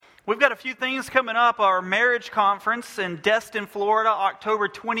We've got a few things coming up. Our marriage conference in Destin, Florida, October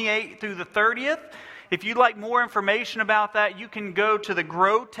 28th through the 30th. If you'd like more information about that, you can go to the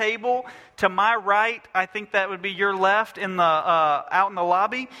Grow table to my right. I think that would be your left in the out in the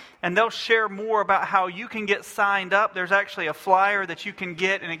lobby, and they'll share more about how you can get signed up. There's actually a flyer that you can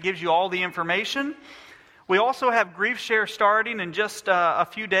get, and it gives you all the information. We also have Grief Share starting in just a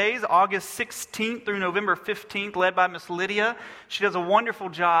few days, August 16th through November 15th, led by Miss Lydia. She does a wonderful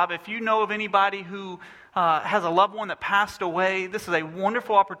job. If you know of anybody who has a loved one that passed away, this is a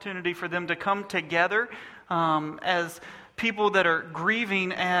wonderful opportunity for them to come together as people that are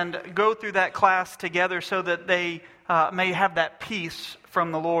grieving and go through that class together so that they may have that peace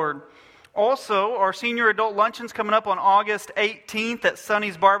from the Lord. Also, our senior adult luncheon's coming up on August 18th at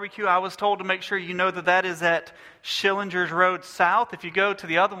Sonny's Barbecue. I was told to make sure you know that that is at Schillinger's Road South. If you go to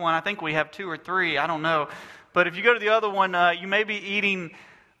the other one, I think we have 2 or 3, I don't know. But if you go to the other one, you may be eating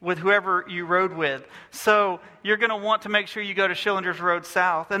with whoever you rode with. So you're going to want to make sure you go to Schillinger's Road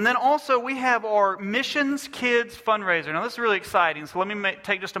South. And then also we have our Missions Kids fundraiser. Now this is really exciting, so let me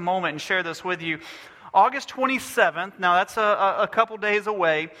take just a moment and share this with you. August 27th, now that's a couple days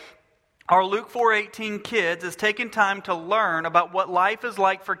away, our Luke 4:18 Kids is taking time to learn about what life is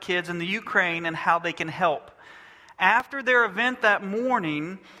like for kids in the Ukraine and how they can help. After their event that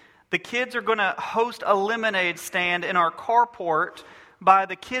morning, the kids are going to host a lemonade stand in our carport by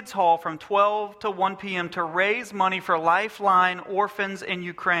the Kids Hall from 12 to 1 p.m. to raise money for Lifeline Orphans in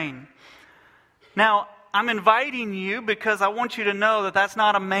Ukraine. Now, I'm inviting you because I want you to know that that's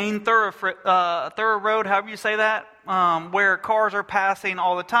not a main thorough road, however you say that, where cars are passing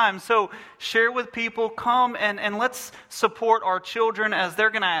all the time. So share with people, come and let's support our children as they're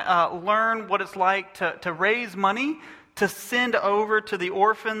going to learn what it's like to raise money to send over to the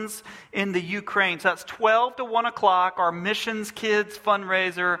orphans in the Ukraine. So that's 12 to 1 o'clock, our Missions Kids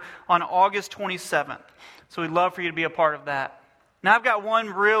fundraiser on August 27th. So we'd love for you to be a part of that. Now I've got one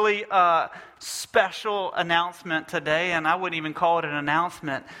really special announcement today, and I wouldn't even call it an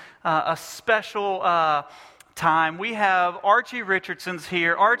announcement, a special time. We have Archie Richardson's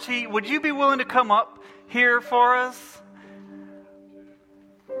here. Archie, would you be willing to come up here for us?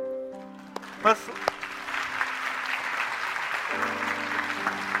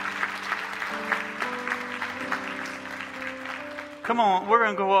 Come on, we're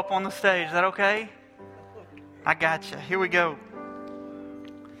going to go up on the stage. Is that okay? I got you. Here we go.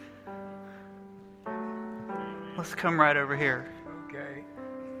 Let's come right over here. Okay.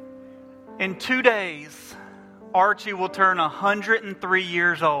 In 2 days, Archie will turn 103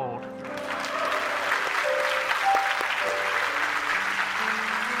 years old.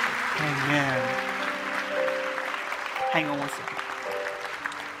 Amen. Hang on one second.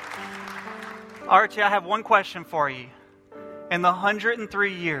 Archie, I have one question for you. In the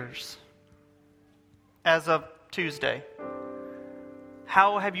 103 years, as of Tuesday,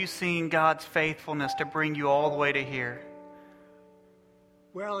 how have you seen God's faithfulness to bring you all the way to here?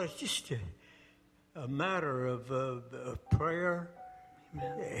 Well, it's just a matter of prayer.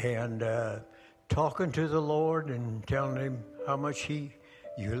 Amen. And talking to the Lord and telling Him how much you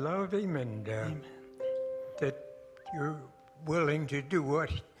love Him and that you're willing to do what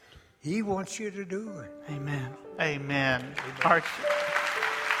He wants you to do. Amen. Amen. Archie.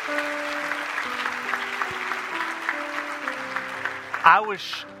 I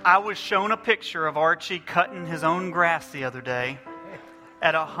was shown a picture of Archie cutting his own grass the other day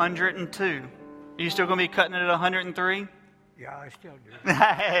at 102. Are you still going to be cutting it at 103? Yeah, I still do.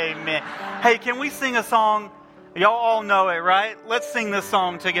 Amen. Hey, can we sing a song? Y'all all know it, right? Let's sing this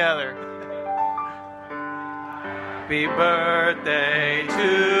song together. Happy birthday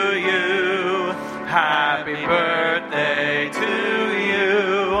to you. Happy birthday to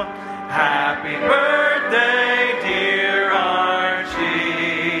you. Happy birthday, dear Archie.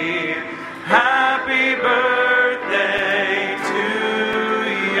 Happy birthday to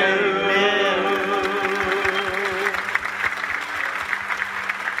you.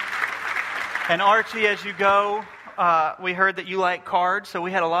 And Archie, as you go, we heard that you like cards, so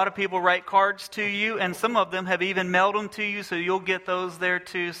we had a lot of people write cards to you, and some of them have even mailed them to you, so you'll get those there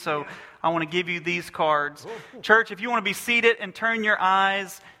too. So I want to give you these cards. Church, if you want to be seated and turn your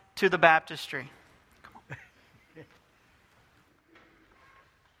eyes to the baptistry. Come on.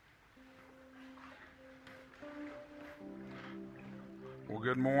 Well,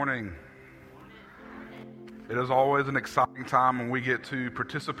 good morning. It is always an exciting time when we get to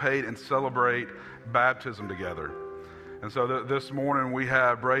participate and celebrate baptism together. And so this morning we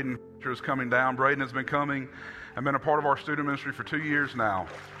have Braden who's coming down. Braden has been coming and been a part of our student ministry for 2 years now.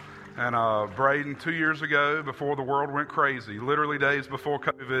 And Braden, 2 years ago, before the world went crazy, literally days before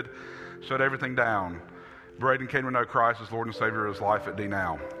COVID shut everything down, Braden came to know Christ as Lord and Savior of his life at D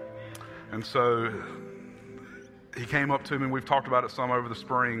Now. And so he came up to me, and we've talked about it some over the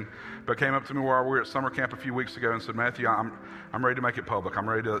spring, but came up to me while we were at summer camp a few weeks ago and said, Matthew, I'm ready to make it public. I'm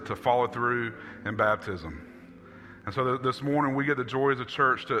ready to follow through in baptism. And so this morning we get the joy as a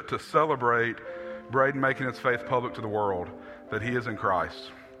church to celebrate Braden making his faith public to the world, that he is in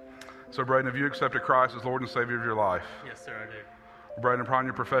Christ. So Braden, have you accepted Christ as Lord and Savior of your life? Yes, sir, I do. Braden, upon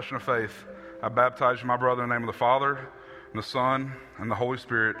your profession of faith, I baptize you, my brother, in the name of the Father, and the Son, and the Holy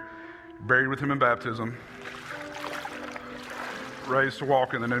Spirit, buried with him in baptism, raised to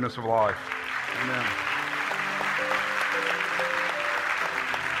walk in the newness of life. Amen.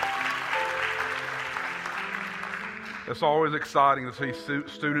 It's always exciting to see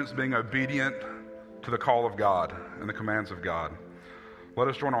students being obedient to the call of God and the commands of God. Let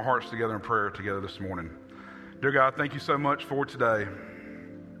us join our hearts together in prayer together this morning. Dear God, thank you so much for today.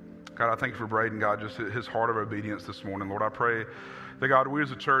 God, I thank you for Braden, God, just his heart of obedience this morning. Lord, I pray that, God, we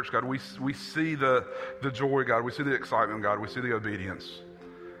as a church, God, we see the joy, God. We see the excitement, God. We see the obedience.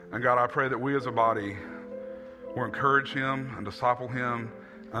 And, God, I pray that we as a body will encourage him and disciple him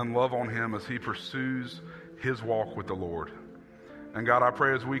and love on him as he pursues his walk with the Lord. And God, I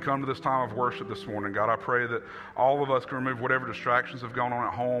pray as we come to this time of worship this morning, God, I pray that all of us can remove whatever distractions have gone on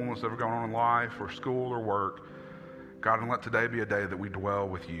at home, what's ever gone on in life or school or work. God, and let today be a day that we dwell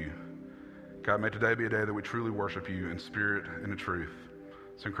with you. God, may today be a day that we truly worship you in spirit and in truth.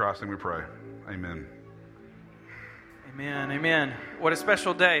 It's in Christ's name we pray. Amen. Amen. Amen. What a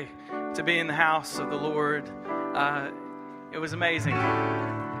special day to be in the house of the Lord. It was amazing.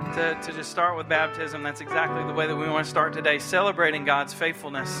 To just start with baptism, that's exactly the way that we want to start today, celebrating God's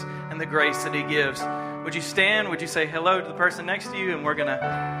faithfulness and the grace that he gives. Would you stand? Would you say hello to the person next to you? And we're going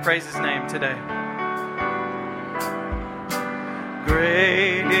to praise his name today.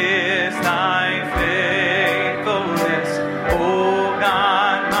 Great is thy faithfulness, O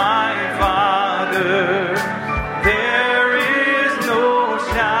God, my Father. There is no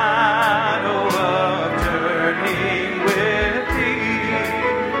shadow of turning with thee.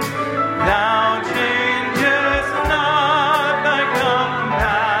 Thou changest not, thy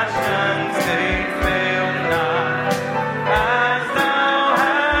compassions, they fail not. As thou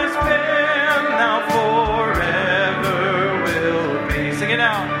hast been, thou forever wilt be. Sing it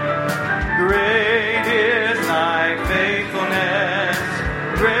out. Great is thy faithfulness.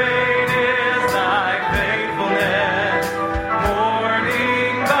 Great is thy faithfulness.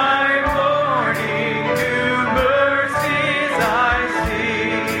 Morning by morning, new mercies I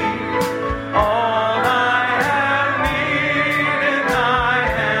see. All I have needed, thy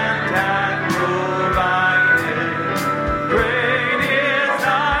hand hath provided. Great is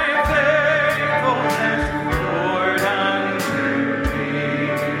thy faithfulness, Lord, unto me.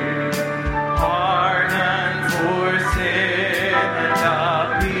 Pardon for sin and a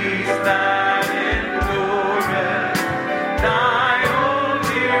peace that endureth. Thy own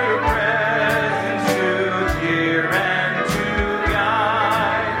dear presence to cheer and to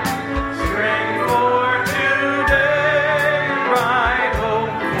guide. Strength for today, bright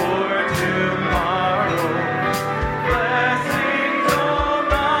hope for tomorrow. Blessings all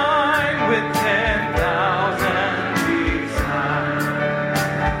mine with 10,000 beside.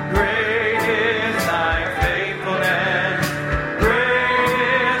 Great is thy faithfulness. Great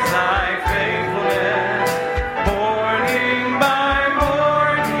is thy faithfulness. Morning by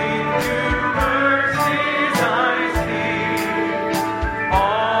morning, new mercies I see.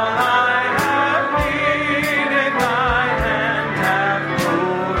 All I have needed, thy hand hath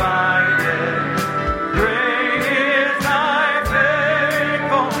provided. Great is thy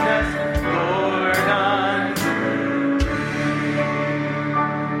faithfulness, Lord, unto me.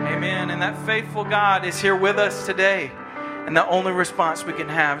 Amen. And that faithful God is here with us today. And the only response we can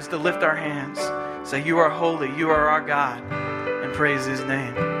have is to lift our hands, say, you are holy, you are our God, and praise his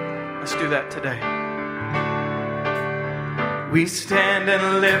name. Let's do that today. We stand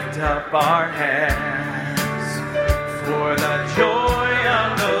and lift up our hands, for the joy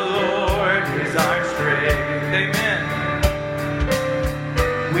of the Lord is our strength. Amen.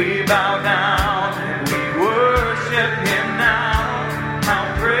 We bow down and we worship him now. How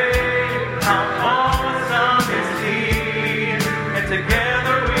great, how awesome is he. And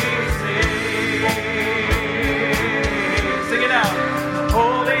together we sing it out.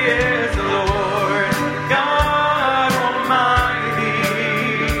 Holy is the Lord, God Almighty.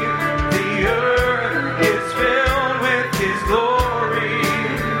 The earth is filled with his glory.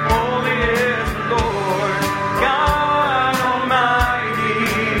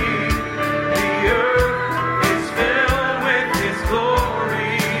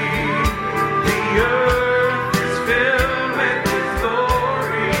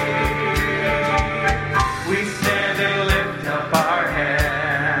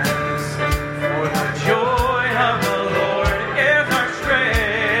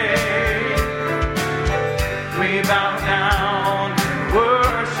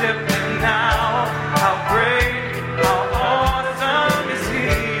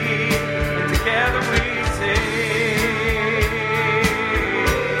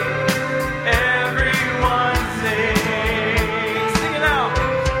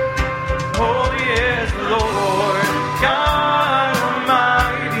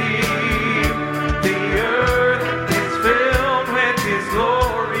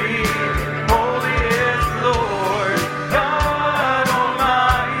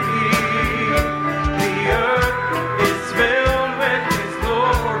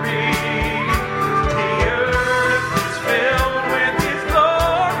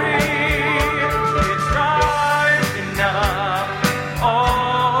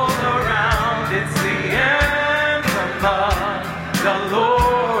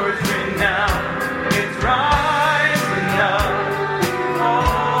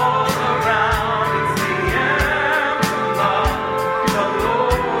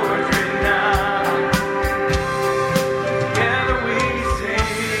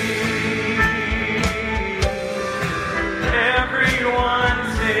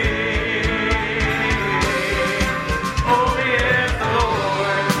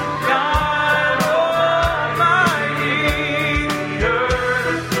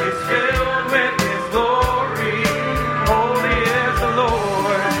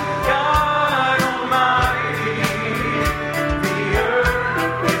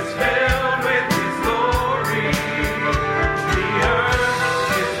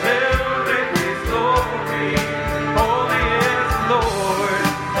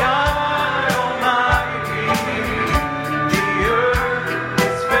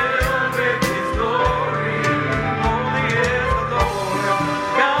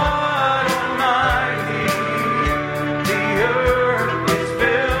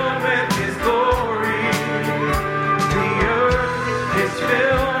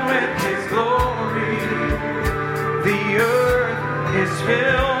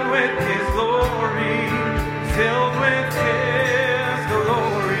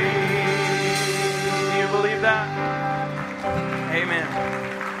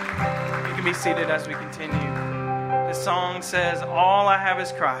 seated as we continue. This song says, all I have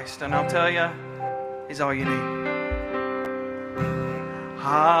is Christ, and I'll tell you, He's all you need.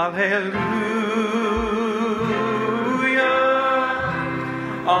 Hallelujah,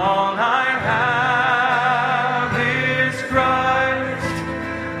 all I have is Christ.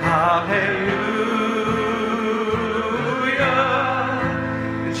 Hallelujah,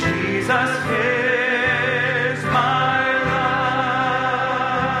 Jesus is my life.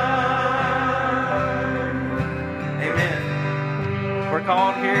 Amen. We're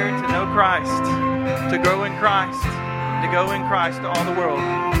called here to know Christ, to grow in Christ, to go in Christ to all the world.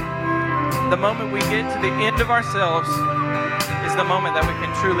 The moment we get to the end of ourselves is the moment that we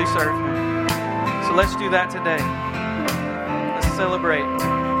can truly serve Him. So let's do that today. Let's celebrate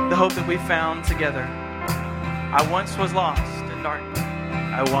the hope that we found together. I once was lost in darkness.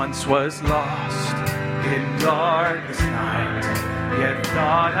 I once was lost in darkest night, yet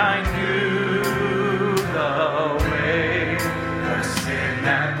thought I knew the way. The sin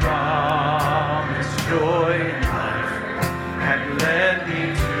that promised joy and life had led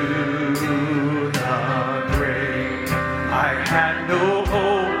me to the grave. I had no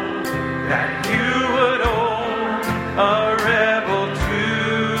hope that you would hold a rebel to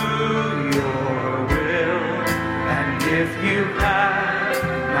your will. And if you had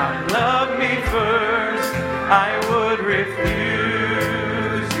not loved me first, I would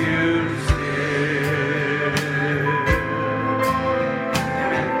refuse you still.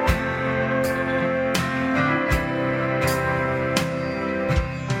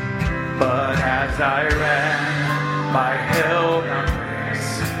 But as I ran my hell-bound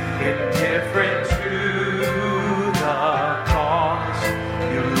race, indifferent to the cause,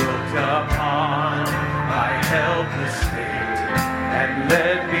 you looked upon my helpless state and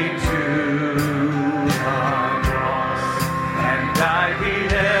led me to the cross. And I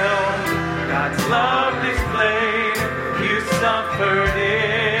beheld God's love displayed. You suffered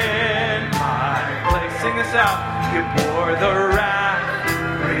in my place. Sing this out. You bore the wrath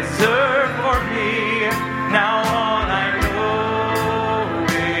reserved for me. Now all I know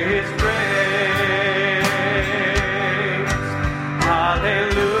is grace.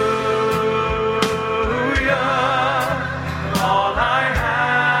 Hallelujah. All I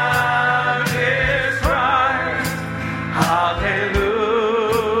have is Christ. Hallelujah.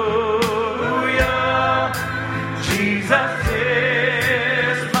 Jesus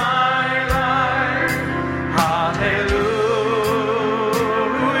is my life. Hallelujah.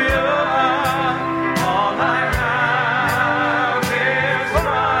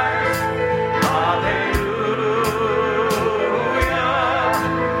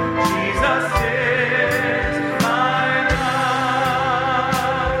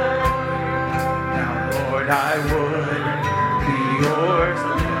 I would be yours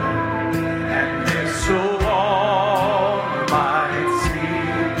alone, and this so all might see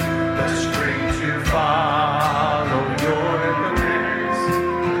the strength to follow your commands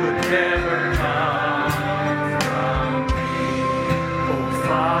could never come from me. Oh,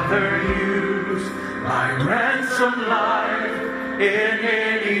 Father, use my ransom life in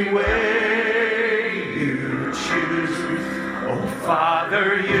any way you choose. Oh, Father,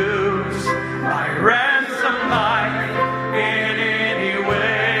 use my ransom life in any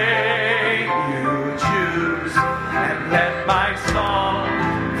way you choose, and let my song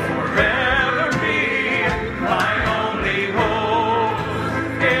forever be my only hope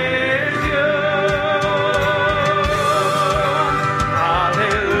is you.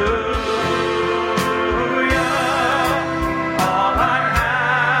 Hallelujah. All I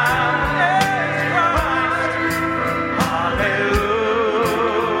have is Christ. Hallelujah.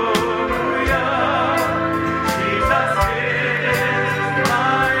 Jesus is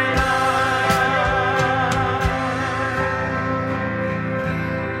my life.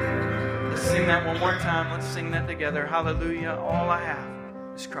 Let's sing that one more time. Let's sing that together. Hallelujah. All I have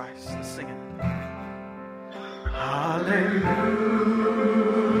is Christ. Let's sing it. Hallelujah.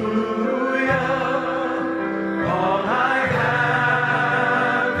 All I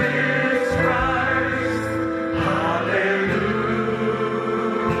have is Christ. Hallelujah.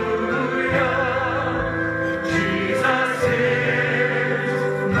 Jesus is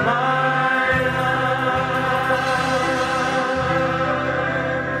my life.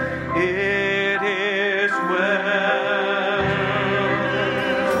 It is well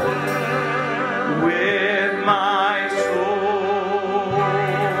with my soul.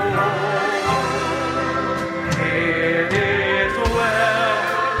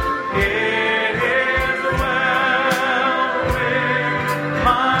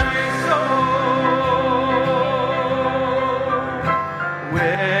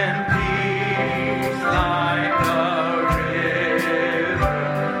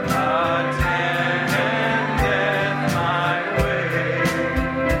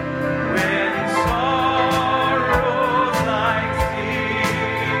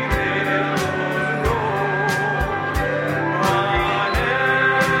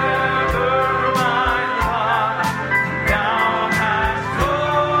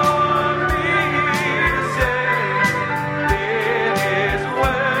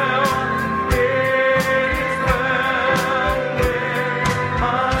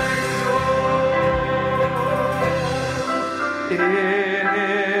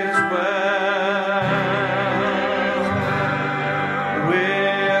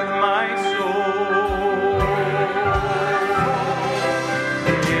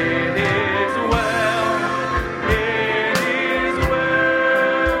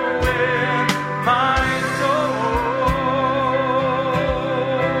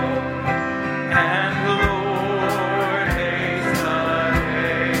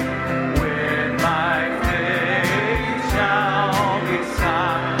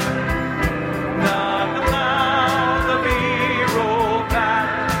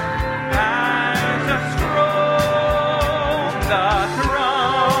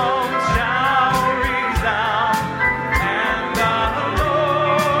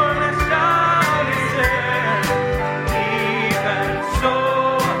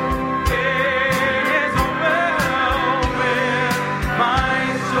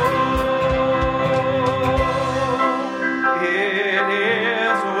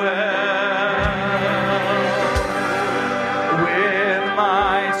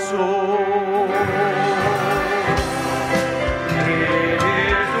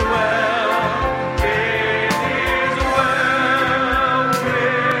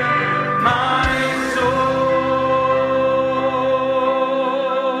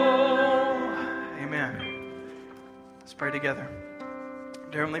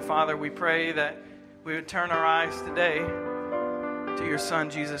 Father, we pray that we would turn our eyes today to your Son,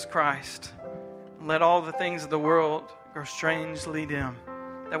 Jesus Christ. And let all the things of the world grow strangely dim.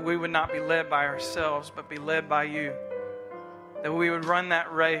 That we would not be led by ourselves, but be led by you. That we would run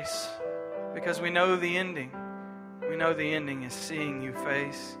that race because we know the ending. We know the ending is seeing you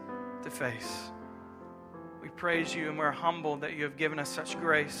face to face. We praise you and we're humbled that you have given us such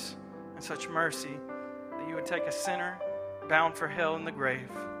grace and such mercy, that you would take a sinner bound for hell and the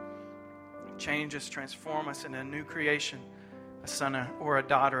grave, change us, transform us into a new creation, a son or a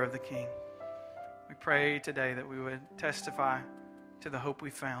daughter of the King. We pray today that we would testify to the hope we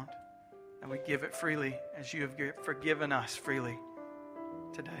found, and we give it freely as you have forgiven us freely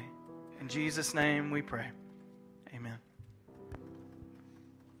today. In Jesus' name we pray. Amen.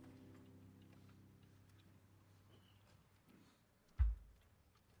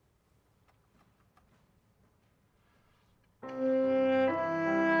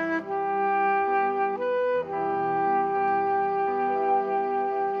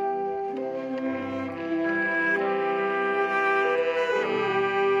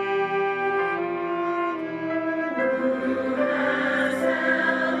 As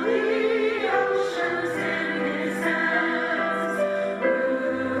the oceans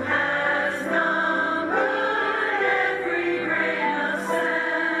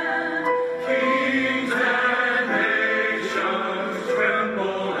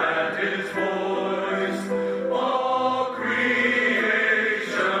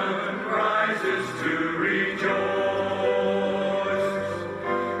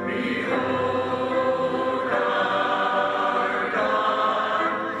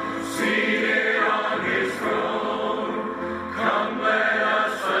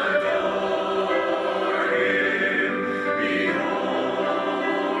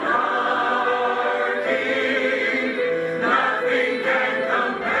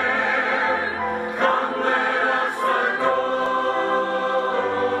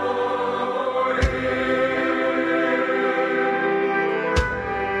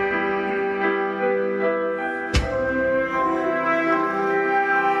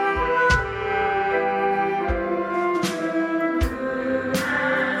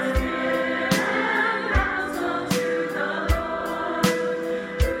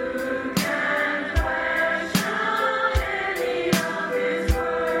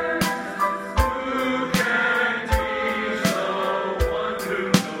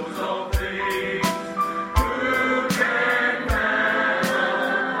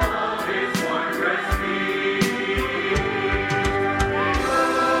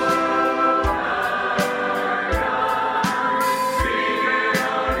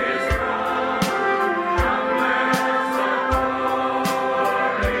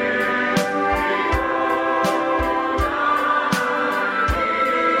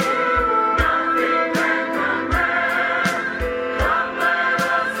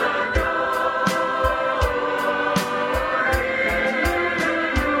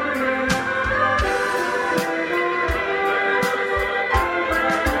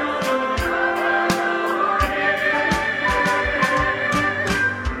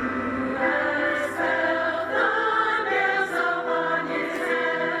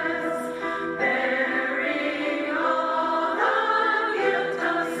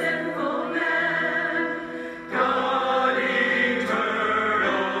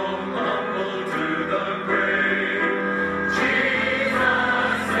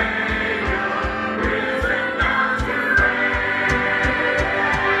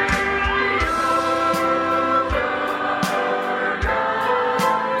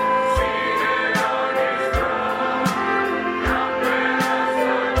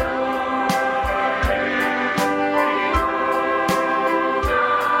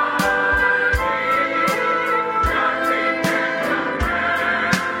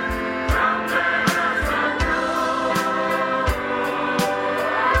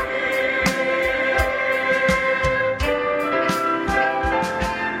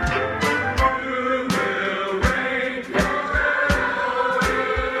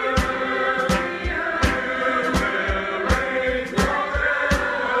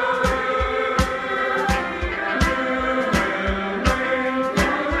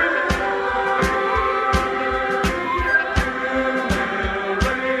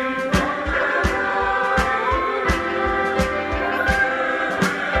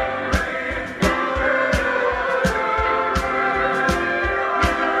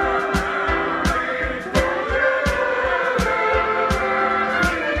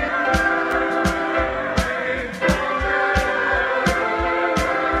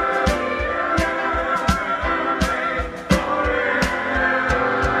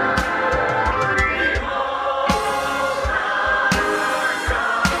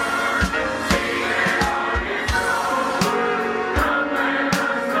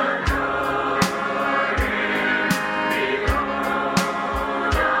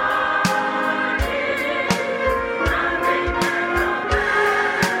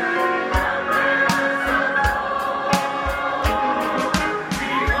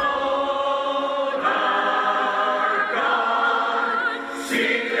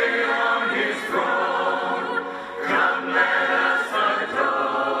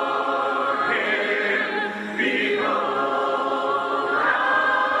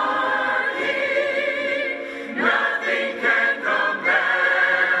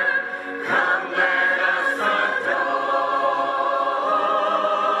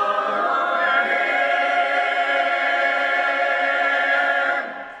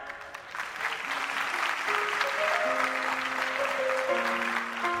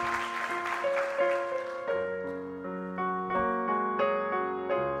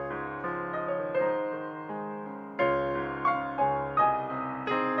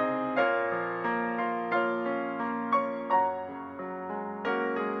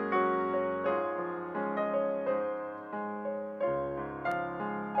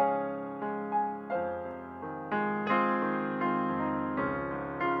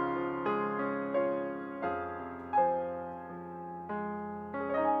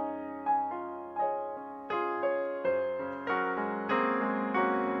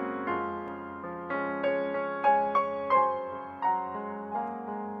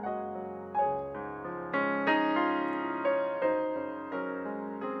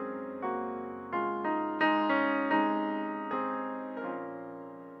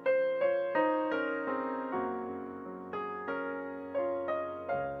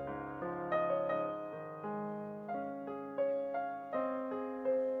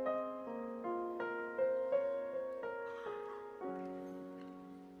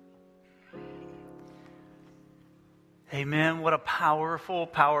Amen. What a powerful,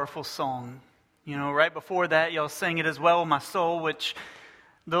 powerful song. You know, right before that, y'all sang it as well, My Soul, which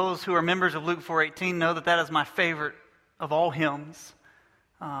those who are members of Luke 4:18 know that is my favorite of all hymns.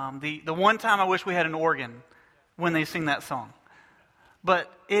 The one time I wish we had an organ when they sing that song. But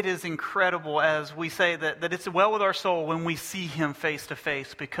it is incredible as we say that it's well with our soul when we see Him face to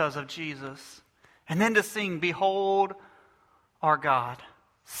face because of Jesus. And then to sing, Behold our God,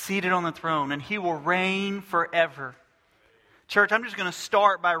 seated on the throne, and He will reign forever. Church, I'm just going to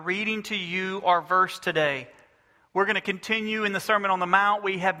start by reading to you our verse today. We're going to continue in the Sermon on the Mount.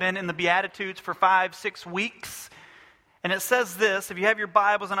 We have been in the Beatitudes for 5-6 weeks. And it says this, if you have your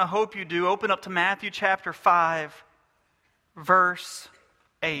Bibles, and I hope you do, open up to Matthew chapter 5, verse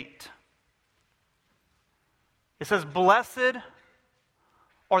 8. It says, Blessed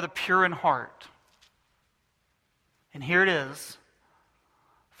are the pure in heart. And here it is,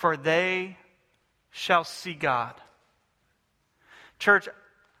 for they shall see God. Church,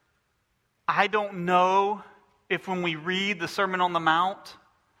 I don't know if when we read the Sermon on the Mount,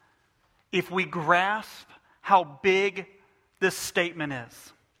 if we grasp how big this statement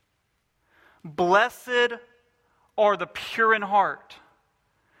is. Blessed are the pure in heart,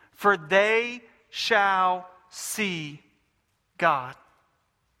 for they shall see God.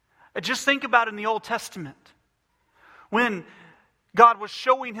 Just think about it in the Old Testament. When God was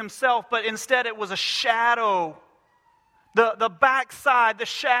showing Himself, but instead it was a shadow. The backside, the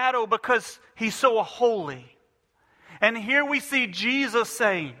shadow, because He's so holy. And here we see Jesus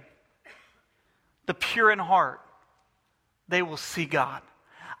saying, the pure in heart, they will see God.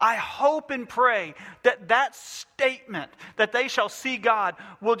 I hope and pray that statement, that they shall see God,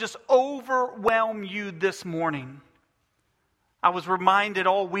 will just overwhelm you this morning. I was reminded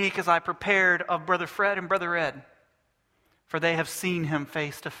all week as I prepared of Brother Fred and Brother Ed, for they have seen Him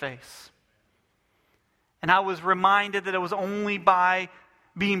face to face. And I was reminded that it was only by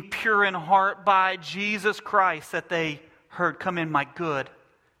being pure in heart by Jesus Christ that they heard, Come in, my good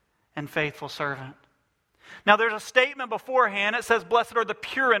and faithful servant. Now there's a statement beforehand. It says, Blessed are the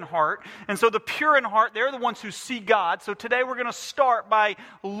pure in heart. And so the pure in heart, they're the ones who see God. So today we're going to start by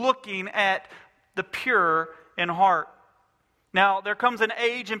looking at the pure in heart. Now there comes an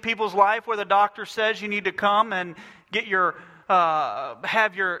age in people's life where the doctor says you need to come and get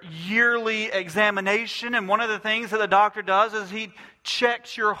have your yearly examination, and one of the things that the doctor does is he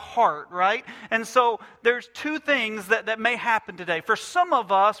checks your heart, right? And so there's two things that may happen today. For some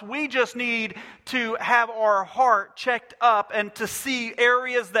of us, we just need to have our heart checked up and to see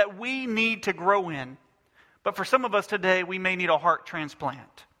areas that we need to grow in. But for some of us today, we may need a heart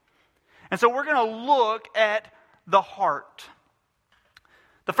transplant. And so we're going to look at the heart.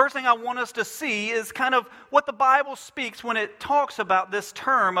 The first thing I want us to see is kind of what the Bible speaks when it talks about this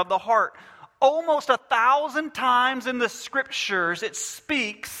term of the heart. Almost 1,000 times in the Scriptures it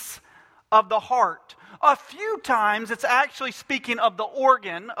speaks of the heart. A few times it's actually speaking of the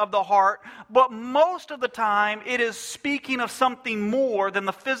organ of the heart, but most of the time it is speaking of something more than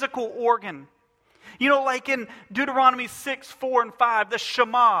the physical organ. You know, like in Deuteronomy 6:4-5, the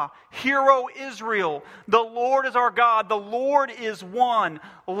Shema, Hear, O Israel, the Lord is our God, the Lord is one.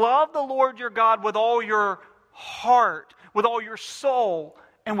 Love the Lord your God with all your heart, with all your soul,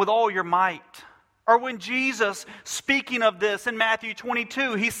 and with all your might. Or when Jesus, speaking of this in Matthew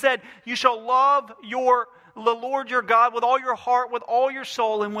 22, He said, You shall love the Lord your God with all your heart, with all your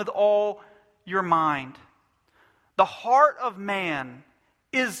soul, and with all your mind. The heart of man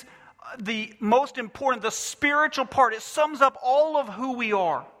is the most important, the spiritual part. It sums up all of who we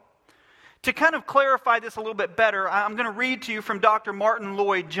are. To kind of clarify this a little bit better, I'm going to read to you from Dr. Martin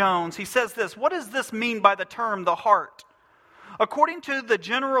Lloyd-Jones. He says this, What does this mean by the term the heart? According to the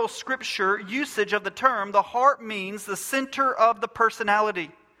general Scripture usage of the term, the heart means the center of the personality.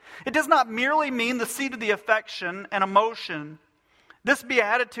 It does not merely mean the seat of the affection and emotion. This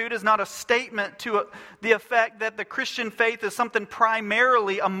beatitude is not a statement to the effect that the Christian faith is something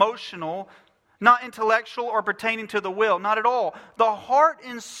primarily emotional, not intellectual or pertaining to the will. Not at all. The heart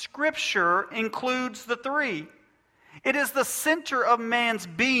in Scripture includes the three. It is the center of man's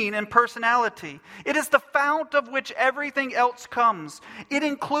being and personality. It is the fount of which everything else comes. It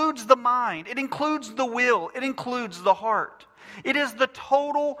includes the mind. It includes the will. It includes the heart. It is the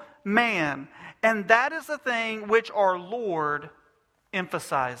total man. And that is the thing which our Lord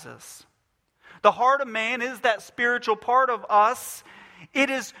emphasizes. The heart of man is that spiritual part of us. It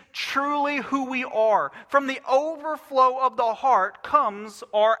is truly who we are. From the overflow of the heart comes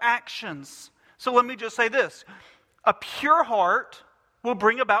our actions. So let me just say this. A pure heart will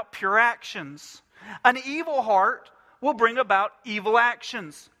bring about pure actions. An evil heart will bring about evil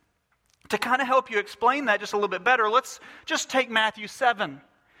actions. To kind of help you explain that just a little bit better, let's just take Matthew 7.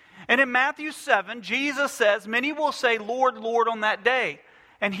 And in Matthew 7, Jesus says, "Many will say, 'Lord, Lord,' on that day.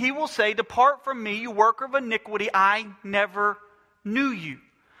 And he will say, 'Depart from me, you worker of iniquity, I never knew you.'"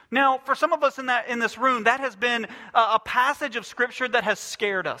 Now, for some of us in this room, that has been a passage of Scripture that has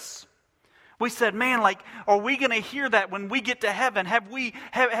scared us. We said, man, like, are we going to hear that when we get to heaven? Have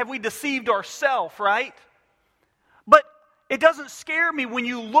we deceived ourselves, right? But it doesn't scare me when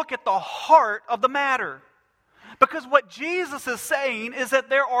you look at the heart of the matter. Because what Jesus is saying is that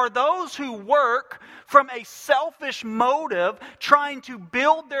there are those who work from a selfish motive, trying to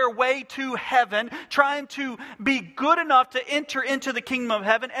build their way to heaven, trying to be good enough to enter into the kingdom of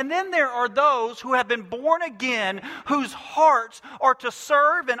heaven. And then there are those who have been born again, whose hearts are to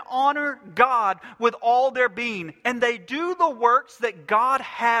serve and honor God with all their being. And they do the works that God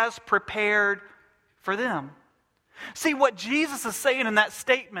has prepared for them. See, what Jesus is saying in that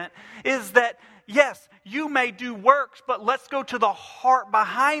statement is that, yes, you may do works, but let's go to the heart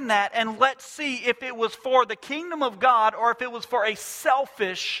behind that and let's see if it was for the kingdom of God or if it was for a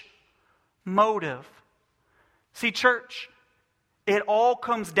selfish motive. See, church, it all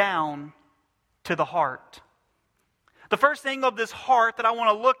comes down to the heart. The first thing of this heart that I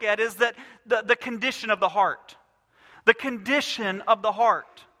want to look at is that the condition of the heart. The condition of the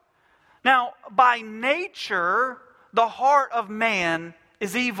heart. Now, by nature, the heart of man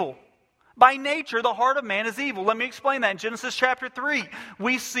is evil. By nature, the heart of man is evil. Let me explain that. In Genesis chapter 3,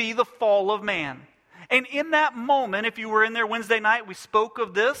 we see the fall of man. And in that moment, if you were in there Wednesday night, we spoke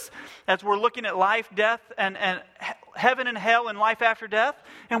of this as we're looking at life, death, and heaven and hell and life after death.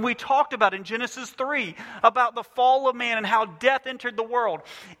 And we talked about in Genesis 3 about the fall of man and how death entered the world.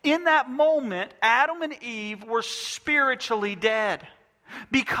 In that moment, Adam and Eve were spiritually dead.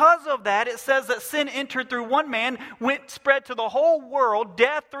 Because of that, it says that sin entered through one man, spread to the whole world,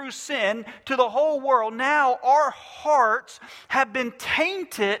 death through sin to the whole world. Now our hearts have been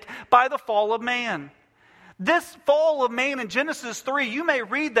tainted by the fall of man. This fall of man in Genesis 3, you may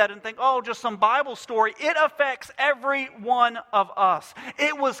read that and think, oh, just some Bible story. It affects every one of us.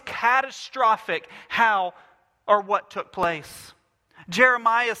 It was catastrophic how or what took place.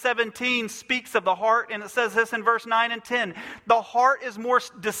 Jeremiah 17 speaks of the heart, and it says this in verse 9 and 10. The heart is more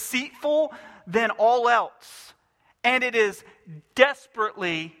deceitful than all else, and it is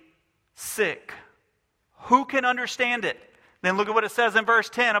desperately sick. Who can understand it? Then look at what it says in verse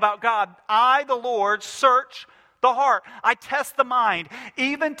 10 about God. I, the Lord, search the heart. I test the mind,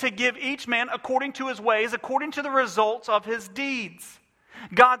 even to give each man according to his ways, according to the results of his deeds.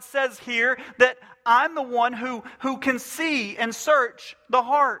 God says here that I'm the one who can see and search the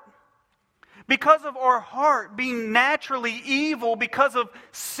heart. Because of our heart being naturally evil, because of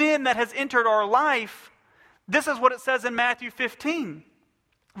sin that has entered our life, this is what it says in Matthew 15,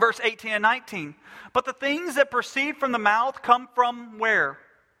 verse 18 and 19. But the things that proceed from the mouth come from where?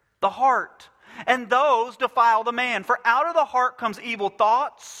 The heart. And those defile the man. For out of the heart comes evil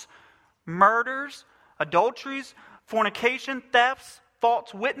thoughts, murders, adulteries, fornication, thefts,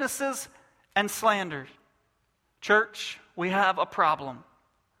 false witnesses, and slanders. Church, we have a problem.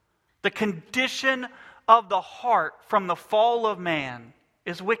 The condition of the heart from the fall of man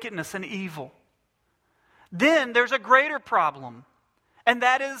is wickedness and evil. Then there's a greater problem. And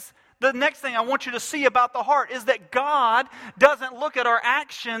that is the next thing I want you to see about the heart is that God doesn't look at our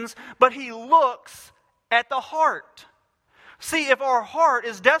actions, but He looks at the heart. See, if our heart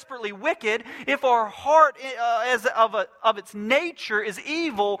is desperately wicked, if our heart of its nature is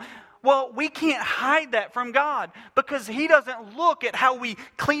evil, well, we can't hide that from God because He doesn't look at how we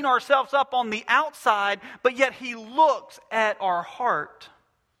clean ourselves up on the outside, but yet He looks at our heart.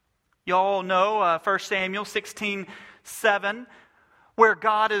 Y'all know 1 Samuel 16:7, where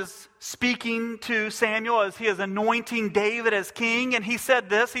God is speaking to Samuel as he is anointing David as king, and he said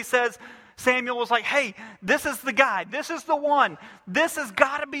this, he says, Samuel was like, hey, this is the guy, this is the one, this has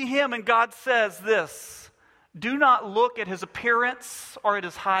got to be him, and God says this, do not look at his appearance or at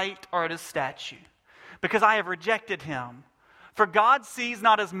his height or at his stature, because I have rejected him. For God sees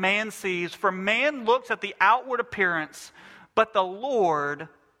not as man sees, for man looks at the outward appearance, but the Lord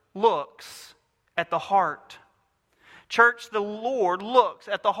looks at the heart. Church, the Lord looks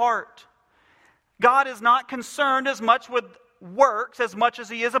at the heart. God is not concerned as much with works as much as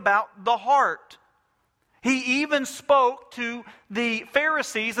He is about the heart. He even spoke to the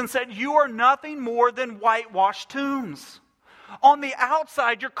Pharisees and said, you are nothing more than whitewashed tombs. On the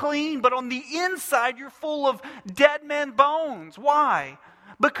outside you're clean, but on the inside you're full of dead men's bones. Why?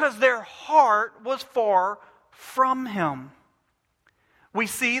 Because their heart was far from Him. We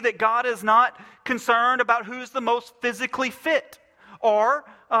see that God is not concerned about who's the most physically fit Or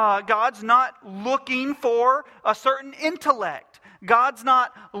God's not looking for a certain intellect. God's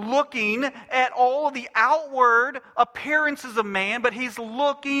not looking at all the outward appearances of man, but He's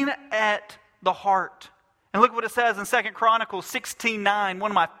looking at the heart. And look what it says in 2 Chronicles 16:9,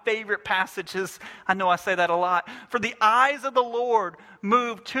 one of my favorite passages. I know I say that a lot. For the eyes of the Lord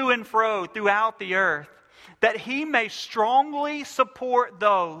move to and fro throughout the earth, that He may strongly support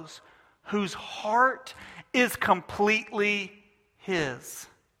those whose heart is completely His.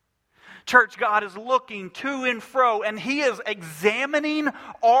 Church, God is looking to and fro, and He is examining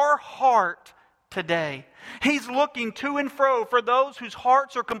our heart today. He's looking to and fro for those whose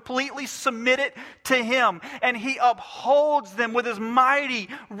hearts are completely submitted to Him, and He upholds them with His mighty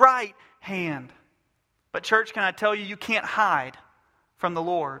right hand. But church, can I tell you, you can't hide from the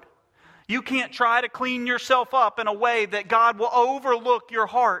Lord. You can't try to clean yourself up in a way that God will overlook your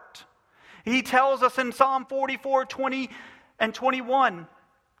heart. He tells us in Psalm 44:20 and 21,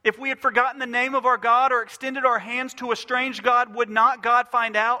 if we had forgotten the name of our God or extended our hands to a strange God, would not God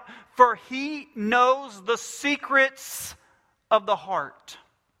find out? For He knows the secrets of the heart.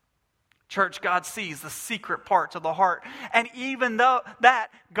 Church, God sees the secret parts of the heart. And even though that,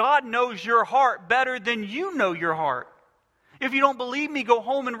 God knows your heart better than you know your heart. If you don't believe me, go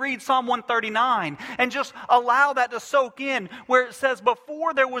home and read Psalm 139 and just allow that to soak in, where it says,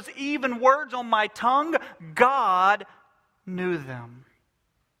 before there was even words on my tongue, God knew them.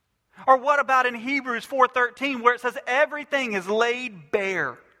 Or what about in Hebrews 4:13, where it says everything is laid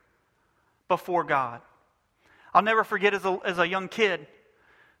bare before God? I'll never forget as a young kid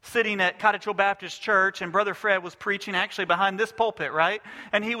sitting at Cottage Hill Baptist Church, and Brother Fred was preaching actually behind this pulpit, right?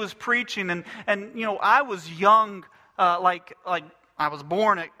 And he was preaching, and you know, I was young, like I was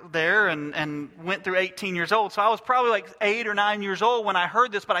born there and went through 18 years old, so I was probably like 8 or 9 years old when I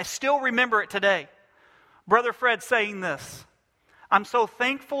heard this, but I still remember it today. Brother Fred saying this: I'm so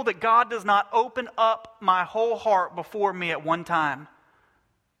thankful that God does not open up my whole heart before me at one time,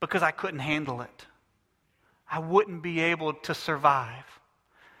 because I couldn't handle it. I wouldn't be able to survive.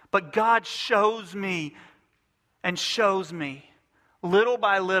 But God shows me and shows me little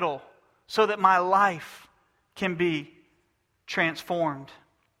by little so that my life can be transformed.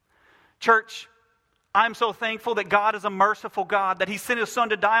 Church, I'm so thankful that God is a merciful God, that He sent His Son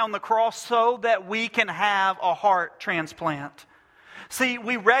to die on the cross so that we can have a heart transplant. See,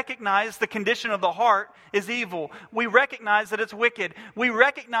 we recognize the condition of the heart is evil. We recognize that it's wicked. We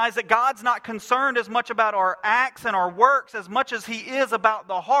recognize that God's not concerned as much about our acts and our works as much as He is about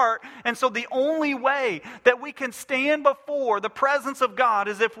the heart. And so the only way that we can stand before the presence of God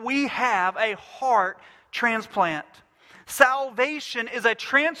is if we have a heart transplant. Salvation is a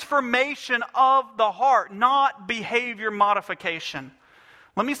transformation of the heart, not behavior modification.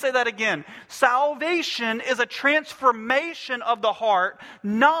 Let me say that again. Salvation is a transformation of the heart,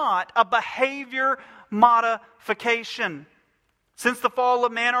 not a behavior modification. Since the fall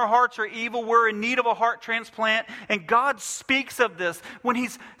of man, our hearts are evil. We're in need of a heart transplant. And God speaks of this when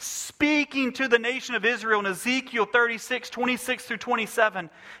He's speaking to the nation of Israel in Ezekiel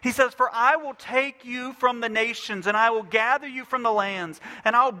 36:26-27. He says, for I will take you from the nations, and I will gather you from the lands,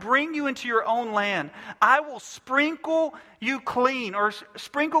 and I'll bring you into your own land. I will sprinkle you clean, or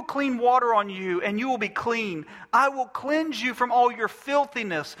sprinkle clean water on you, and you will be clean. I will cleanse you from all your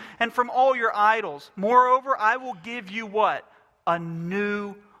filthiness and from all your idols. Moreover, I will give you what? A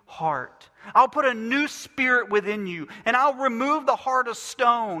new heart. I'll put a new spirit within you, and I'll remove the heart of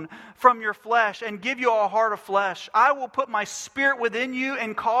stone from your flesh and give you a heart of flesh. I will put my spirit within you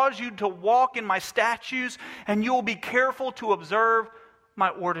and cause you to walk in my statutes, and you will be careful to observe my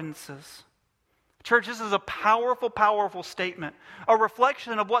ordinances. Church, this is a powerful, powerful statement. A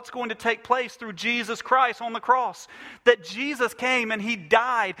reflection of what's going to take place through Jesus Christ on the cross. That Jesus came and He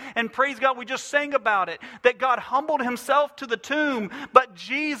died. And praise God, we just sang about it. That God humbled Himself to the tomb. But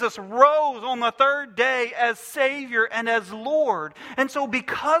Jesus rose on the third day as Savior and as Lord. And so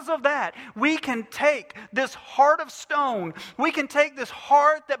because of that, we can take this heart of stone. We can take this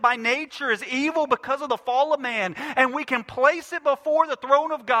heart that by nature is evil because of the fall of man. And we can place it before the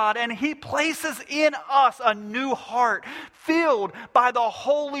throne of God. And He places in us a new heart filled by the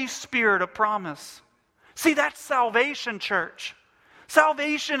Holy Spirit of promise. See, that's salvation, church.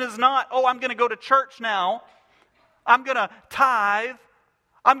 Salvation is not, oh, I'm going to go to church now. I'm going to tithe.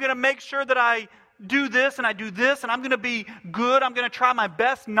 I'm going to make sure that I do this and I do this and I'm going to be good. I'm going to try my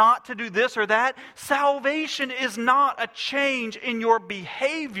best not to do this or that. Salvation is not a change in your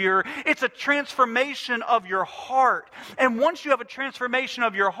behavior. It's a transformation of your heart. And once you have a transformation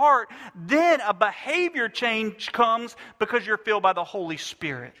of your heart, then a behavior change comes because you're filled by the Holy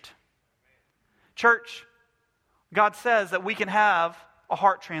Spirit. Church, God says that we can have a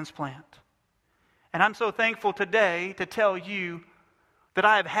heart transplant. And I'm so thankful today to tell you that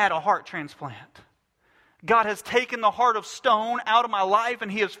I have had a heart transplant. God has taken the heart of stone out of my life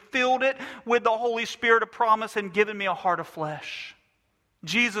and He has filled it with the Holy Spirit of promise and given me a heart of flesh.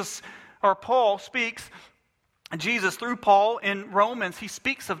 Paul speaks, Jesus through Paul in Romans, he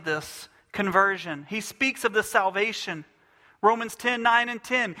speaks of this conversion. He speaks of this salvation. Romans 10:9 and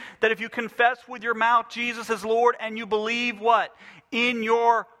 10, that if you confess with your mouth Jesus is Lord and you believe what? In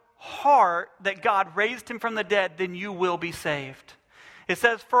your heart that God raised Him from the dead, then you will be saved. It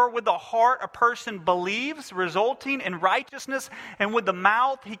says, for with the heart a person believes, resulting in righteousness, and with the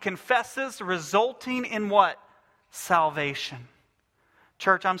mouth he confesses, resulting in what? Salvation.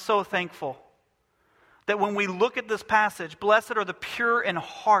 Church, I'm so thankful that when we look at this passage, blessed are the pure in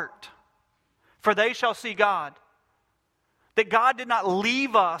heart, for they shall see God. That God did not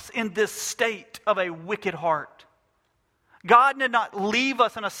leave us in this state of a wicked heart. God did not leave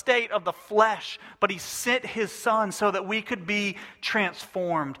us in a state of the flesh, but He sent His Son so that we could be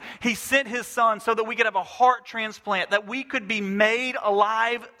transformed. He sent His Son so that we could have a heart transplant, that we could be made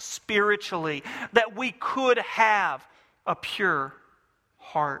alive spiritually, that we could have a pure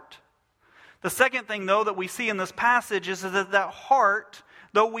heart. The second thing, though, that we see in this passage is that heart,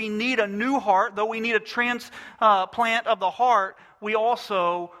 though we need a new heart, though we need a transplant of the heart, we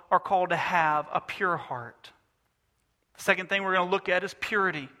also are called to have a pure heart. The second thing we're going to look at is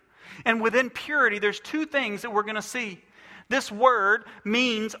purity. And within purity, there's two things that we're going to see. This word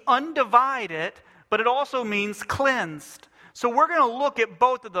means undivided, but it also means cleansed. So we're going to look at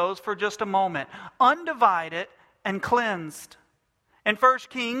both of those for just a moment. Undivided and cleansed. In 1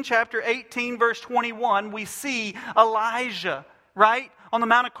 Kings chapter 18, verse 21, we see Elijah, right? On the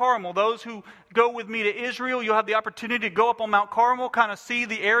Mount of Carmel. Those who go with me to Israel, you'll have the opportunity to go up on Mount Carmel, kind of see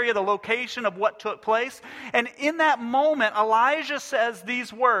the area, the location of what took place. And in that moment, Elijah says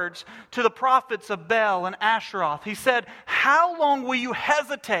these words to the prophets of Baal and Asheroth. He said, how long will you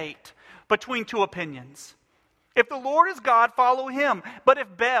hesitate between two opinions? If the Lord is God, follow Him. But if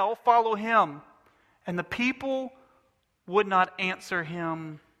Baal, follow him. And the people would not answer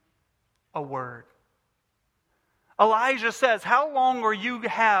him a word. Elijah says, how long will you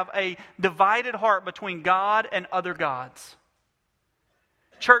have a divided heart between God and other gods?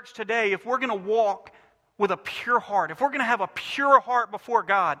 Church, today, if we're going to walk with a pure heart, if we're going to have a pure heart before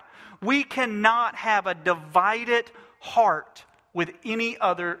God, we cannot have a divided heart with any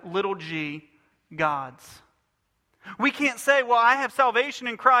other little g gods. We can't say, well, I have salvation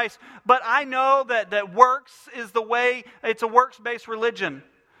in Christ, but I know that works is the way, it's a works-based religion.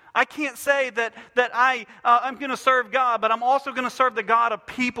 I can't say that I'm going to serve God, but I'm also going to serve the God of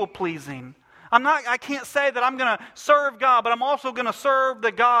people-pleasing. I can't say that I'm going to serve God, but I'm also going to serve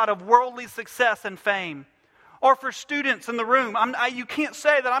the God of worldly success and fame. Or for students in the room, you can't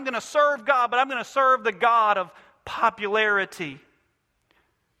say that I'm going to serve God, but I'm going to serve the God of popularity.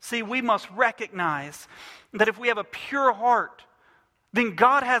 See, we must recognize that if we have a pure heart, then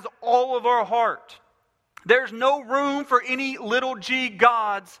God has all of our heart. There's no room for any little g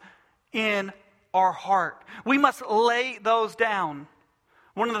gods in our heart. We must lay those down.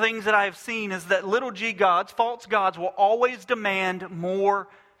 One of the things that I have seen is that little g gods, false gods, will always demand more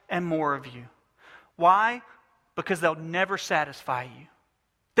and more of you. Why? Because they'll never satisfy you.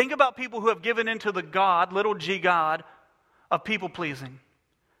 Think about people who have given into the god, little g god, of people pleasing.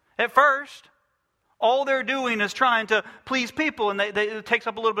 At first, all they're doing is trying to please people, and it takes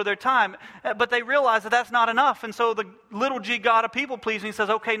up a little bit of their time. But they realize that that's not enough. And so the little g god of people-pleasing says,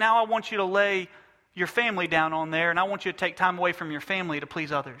 okay, now I want you to lay your family down on there, and I want you to take time away from your family to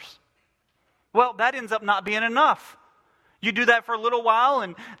please others. Well, that ends up not being enough. You do that for a little while,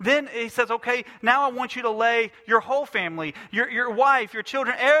 and then he says, okay, now I want you to lay your whole family, your wife, your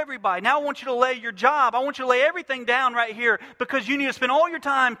children, everybody. Now I want you to lay your job. I want you to lay everything down right here because you need to spend all your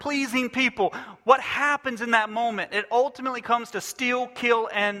time pleasing people. What happens in that moment? It ultimately comes to steal, kill,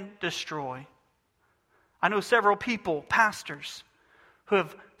 and destroy. I know several people, pastors, who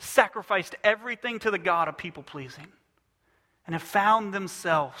have sacrificed everything to the God of people-pleasing and have found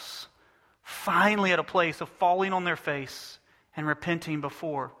themselves finally at a place of falling on their face and repenting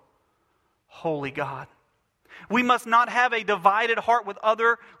before holy God. We must not have a divided heart with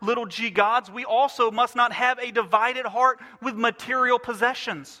other little g gods. We also must not have a divided heart with material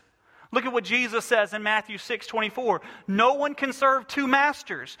possessions. Look at what Jesus says in Matthew 6:24. No one can serve two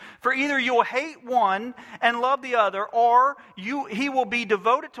masters, for either you will hate one and love the other, or he will be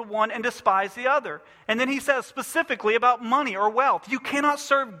devoted to one and despise the other. And then he says specifically about money or wealth. You cannot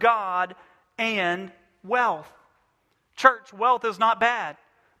serve God and wealth. Church, wealth is not bad,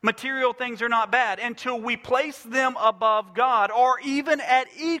 Material things are not bad until we place them above God or even at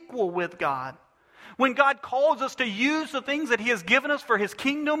equal with God. When God calls us to use the things that He has given us for His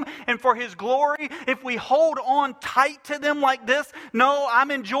kingdom and for His glory, if we hold on tight to them like this, no, I'm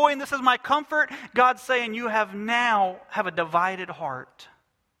enjoying, this is my comfort, God's saying you have a divided heart.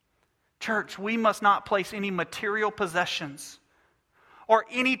 Church, we must not place any material possessions or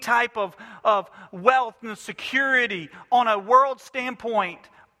any type of wealth and security on a world standpoint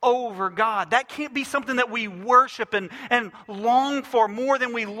over God. That can't be something that we worship and long for more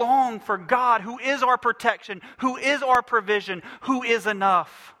than we long for God, who is our protection, who is our provision, who is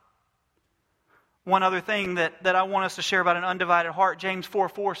enough. One other thing that I want us to share about an undivided heart, James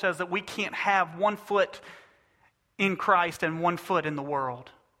 4:4 says that we can't have one foot in Christ and one foot in the world.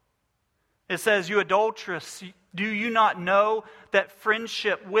 It says, you adulterous, do you not know that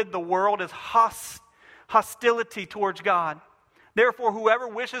friendship with the world is hostility towards God? Therefore, whoever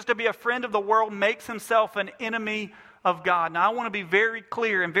wishes to be a friend of the world makes himself an enemy of God. Now, I want to be very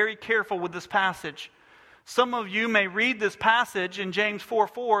clear and very careful with this passage. Some of you may read this passage in James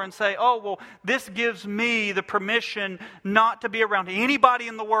 4:4 and say, oh, well, this gives me the permission not to be around anybody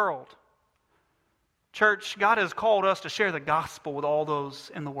in the world. Church, God has called us to share the gospel with all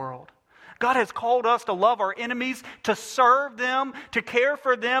those in the world. God has called us to love our enemies, to serve them, to care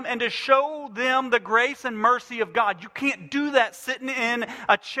for them, and to show them the grace and mercy of God. You can't do that sitting in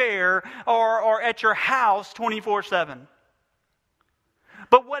a chair or at your house 24/7.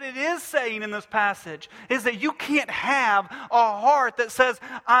 But what it is saying in this passage is that you can't have a heart that says,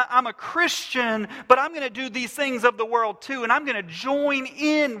 I'm a Christian, but I'm going to do these things of the world too, and I'm going to join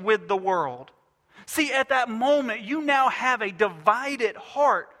in with the world. See, at that moment, you now have a divided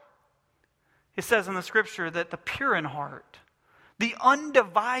heart. It says in the Scripture that the pure in heart, the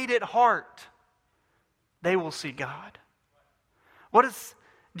undivided heart, they will see God. What does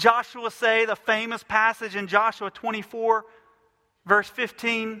Joshua say, the famous passage in Joshua 24, verse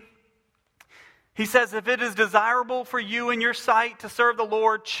 15? He says, if it is desirable for you in your sight to serve the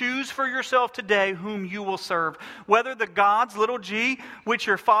Lord, choose for yourself today whom you will serve. Whether the gods, little g, which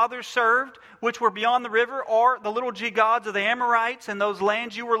your fathers served, which were beyond the river, or the little g gods of the Amorites in those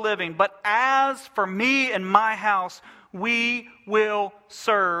lands you were living. But as for me and my house, we will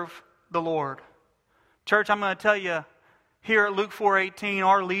serve the Lord. Church, I'm going to tell you, here at Luke 4:18,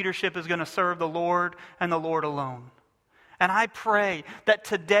 our leadership is going to serve the Lord and the Lord alone. And I pray that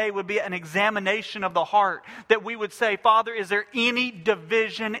today would be an examination of the heart, that we would say, Father, is there any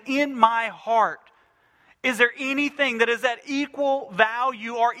division in my heart? Is there anything that is at equal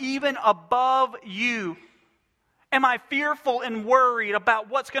value or even above you? Am I fearful and worried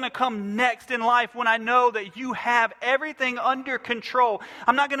about what's going to come next in life when I know that you have everything under control?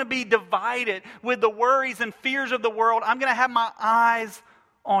 I'm not going to be divided with the worries and fears of the world. I'm going to have my eyes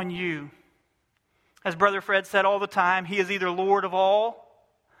on you. As Brother Fred said all the time, He is either Lord of all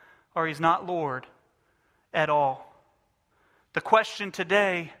or He's not Lord at all. The question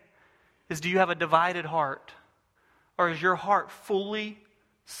today is, do you have a divided heart? Or is your heart fully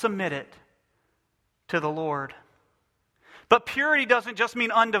submitted to the Lord? But purity doesn't just mean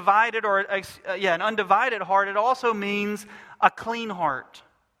undivided an undivided heart. It also means a clean heart.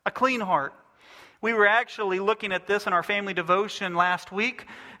 A clean heart. We were actually looking at this in our family devotion last week,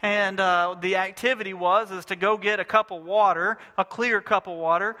 and the activity is to go get a cup of water, a clear cup of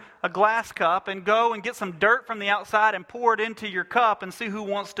water, a glass cup, and go and get some dirt from the outside and pour it into your cup and see who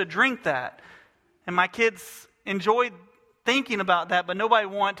wants to drink that. And my kids enjoyed thinking about that, but nobody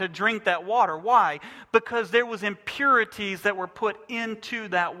wanted to drink that water. Why? Because there was impurities that were put into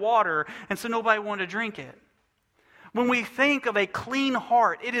that water, and so nobody wanted to drink it. When we think of a clean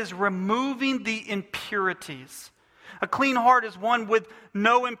heart, it is removing the impurities. A clean heart is one with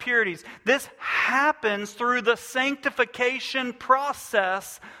no impurities. This happens through the sanctification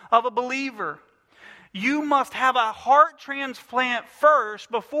process of a believer. You must have a heart transplant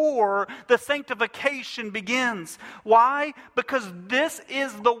first before the sanctification begins. Why? Because this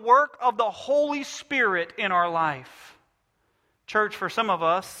is the work of the Holy Spirit in our life. Church, for some of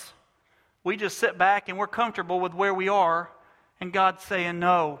us, we just sit back and we're comfortable with where we are, and God's saying,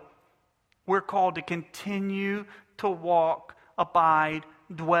 no, we're called to continue to walk, abide,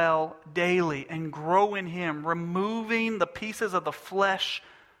 dwell daily, and grow in Him, removing the pieces of the flesh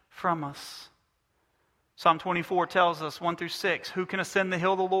from us. Psalm 24 tells us, 1-6, who can ascend the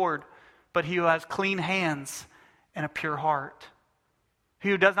hill of the Lord, but he who has clean hands and a pure heart? He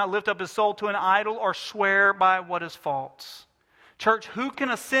who does not lift up his soul to an idol or swear by what is false. Church, who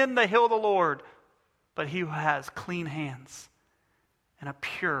can ascend the hill of the Lord but he who has clean hands and a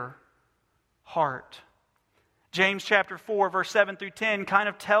pure heart? James chapter 4, verse 7 through 10 kind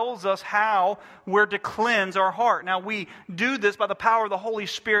of tells us how we're to cleanse our heart. Now, we do this by the power of the Holy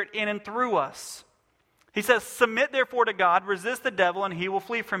Spirit in and through us. He says, "Submit therefore to God, resist the devil, and he will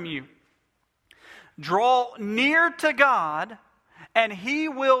flee from you. Draw near to God, and he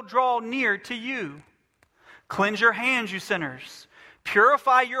will draw near to you. Cleanse your hands, you sinners.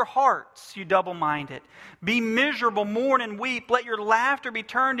 Purify your hearts, you double-minded. Be miserable, mourn and weep. Let your laughter be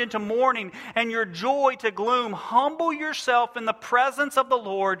turned into mourning and your joy to gloom. Humble yourself in the presence of the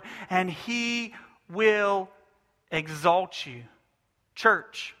Lord, and he will exalt you."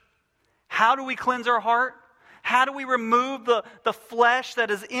 Church, how do we cleanse our heart? How do we remove the flesh that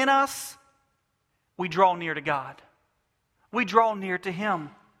is in us? We draw near to God. We draw near to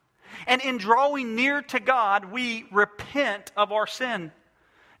Him. And in drawing near to God, we repent of our sin.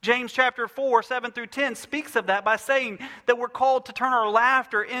 James chapter 4, 7 through 10 speaks of that by saying that we're called to turn our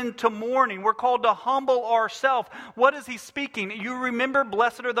laughter into mourning. We're called to humble ourselves. What is he speaking? You remember,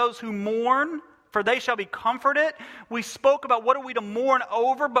 blessed are those who mourn, for they shall be comforted. We spoke about what are we to mourn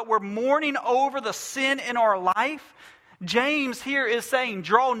over, but we're mourning over the sin in our life. James here is saying,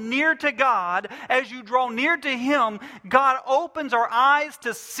 draw near to God. As you draw near to Him, God opens our eyes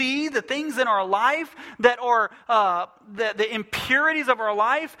to see the things in our life that are the impurities of our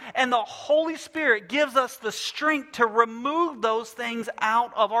life, and the Holy Spirit gives us the strength to remove those things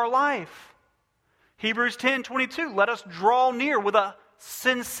out of our life. Hebrews 10:22, let us draw near with a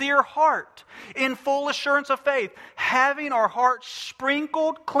sincere heart, in full assurance of faith, having our hearts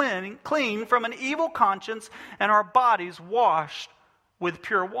sprinkled clean from an evil conscience and our bodies washed with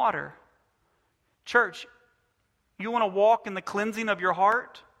pure water. Church, you want to walk in the cleansing of your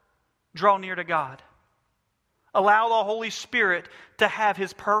heart? Draw near to God. Allow the Holy Spirit to have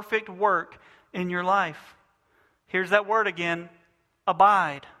His perfect work in your life. Here's that word again,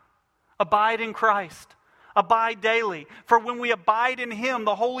 abide. Abide in Christ. Abide daily. For when we abide in Him,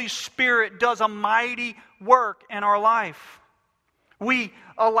 the Holy Spirit does a mighty work in our life. We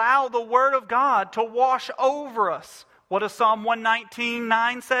allow the Word of God to wash over us. What does Psalm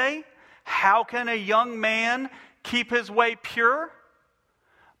 119:9 say? How can a young man keep his way pure?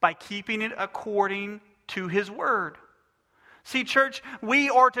 By keeping it according to His Word. See, church,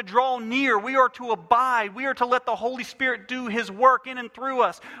 we are to draw near. We are to abide. We are to let the Holy Spirit do His work in and through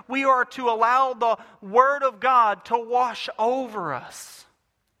us. We are to allow the Word of God to wash over us.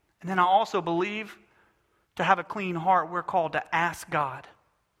 And then I also believe to have a clean heart, we're called to ask God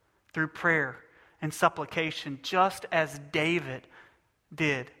through prayer and supplication, just as David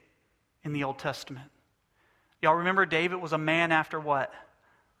did in the Old Testament. Y'all remember David was a man after what?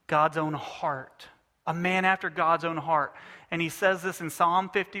 God's own heart. A man after God's own heart. And he says this in Psalm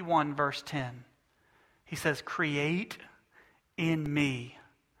 51, verse 10. He says, create in me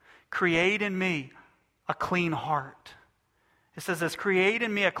a clean heart. It says this, create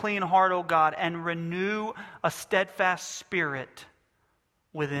in me a clean heart, O God, and renew a steadfast spirit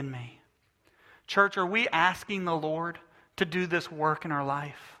within me. Church, are we asking the Lord to do this work in our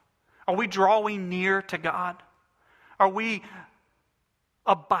life? Are we drawing near to God? Are we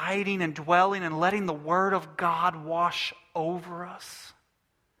abiding and dwelling and letting the Word of God wash over us?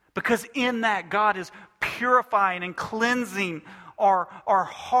 Because in that, God is purifying and cleansing our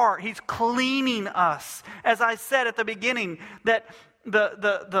heart. He's cleaning us. As I said at the beginning, that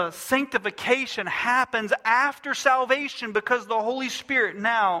the sanctification happens after salvation because the Holy Spirit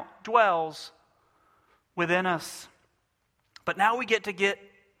now dwells within us. But now we get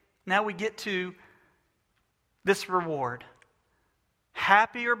to this reward.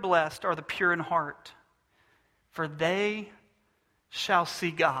 Happy or blessed are the pure in heart, for they shall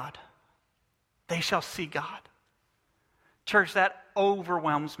see God. They shall see God. Church, that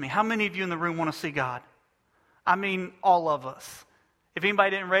overwhelms me. How many of you in the room want to see God? I mean, all of us. If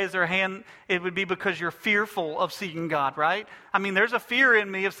anybody didn't raise their hand, it would be because you're fearful of seeing God, right? I mean, there's a fear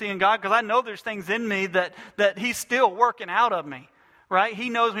in me of seeing God because I know there's things in me that He's still working out of me. Right? He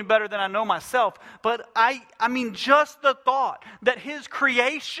knows me better than I know myself. But I mean, just the thought that His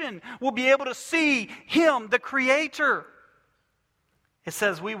creation will be able to see Him, the Creator. It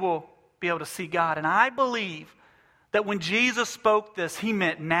says we will be able to see God. And I believe that when Jesus spoke this, He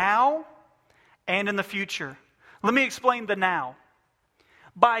meant now and in the future. Let me explain the now.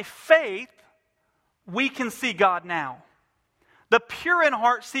 By faith, we can see God now. The pure in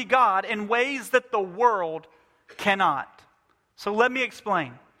heart see God in ways that the world cannot. So let me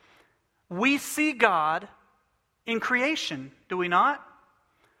explain. We see God in creation, do we not?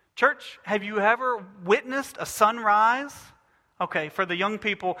 Church, have you ever witnessed a sunrise? Okay, for the young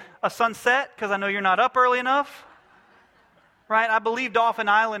people, a sunset, because I know you're not up early enough. right? I believe Dauphin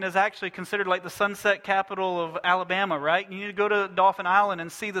Island is actually considered like the sunset capital of Alabama, right? You need to go to Dauphin Island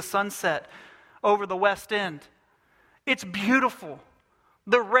and see the sunset over the West End. It's beautiful.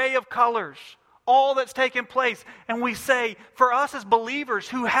 The array of colors, all that's taken place. And we say, for us as believers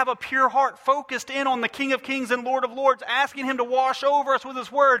who have a pure heart focused in on the King of Kings and Lord of Lords, asking Him to wash over us with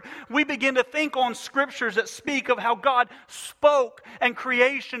His Word, we begin to think on scriptures that speak of how God spoke and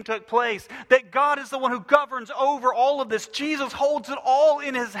creation took place. That God is the one who governs over all of this. Jesus holds it all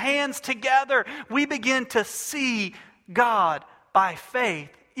in His hands together. We begin to see God by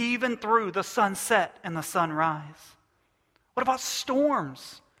faith, even through the sunset and the sunrise. What about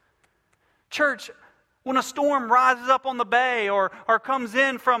storms? Church, when a storm rises up on the bay or comes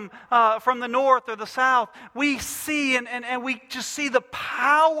in from the north or the south, we see and we just see the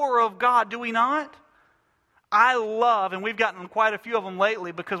power of God, do we not? I love, and we've gotten quite a few of them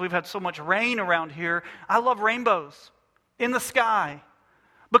lately because we've had so much rain around here, I love rainbows in the sky.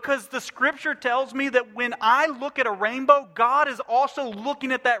 Because the scripture tells me that when I look at a rainbow, God is also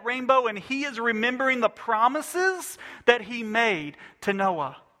looking at that rainbow and He is remembering the promises that He made to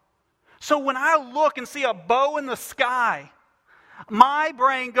Noah. So when I look and see a bow in the sky, my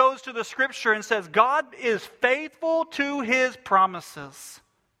brain goes to the scripture and says, God is faithful to His promises.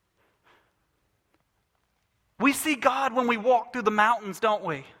 We see God when we walk through the mountains, don't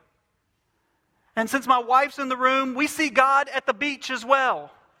we? And since my wife's in the room, we see God at the beach as well.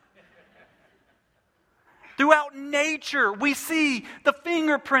 Throughout nature, we see the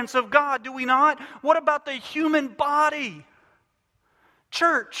fingerprints of God, do we not? What about the human body?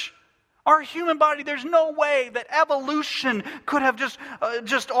 Church, our human body, there's no way that evolution could have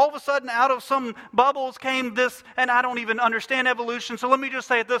just all of a sudden out of some bubbles came this, and I don't even understand evolution, so let me just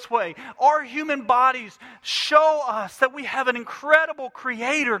say it this way. Our human bodies show us that we have an incredible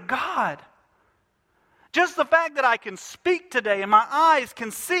Creator, God. Just the fact that I can speak today and my eyes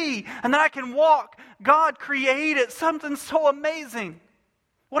can see and that I can walk, God created something so amazing.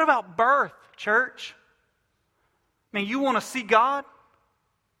 What about birth, church? I mean, you want to see God?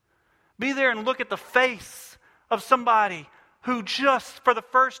 Be there and look at the face of somebody who just for the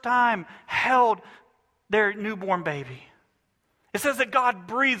first time held their newborn baby. It says that God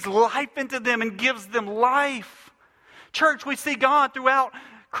breathes life into them and gives them life. Church, we see God throughout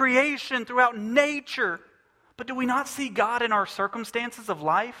creation, throughout nature. But do we not see God in our circumstances of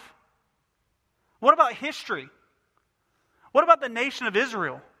life? What about history? What about the nation of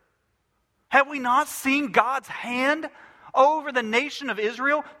Israel? Have we not seen God's hand over the nation of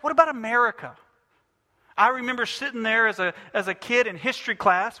Israel? What about America? I remember sitting there as a kid in history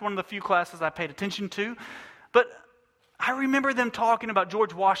class, one of the few classes I paid attention to. But I remember them talking about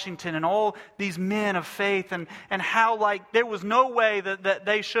George Washington and all these men of faith and how like there was no way that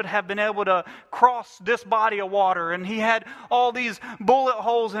they should have been able to cross this body of water. And he had all these bullet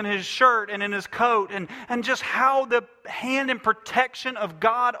holes in his shirt and in his coat and just how the hand and protection of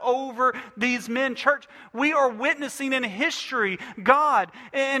God over these men. Church, we are witnessing in history God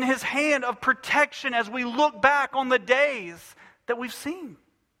in His hand of protection as we look back on the days that we've seen.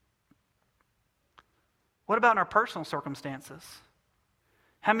 What about in our personal circumstances?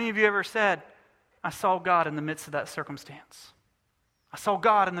 How many of you ever said, I saw God in the midst of that circumstance? I saw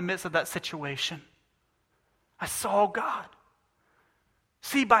God in the midst of that situation. I saw God.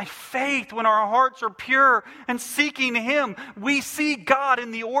 See, by faith, when our hearts are pure and seeking Him, we see God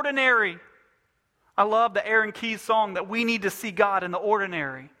in the ordinary. I love the Aaron Keys song that we need to see God in the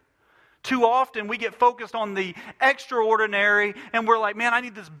ordinary. Too often we get focused on the extraordinary and we're like, man, I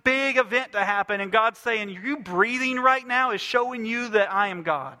need this big event to happen. And God's saying, you breathing right now is showing you that I am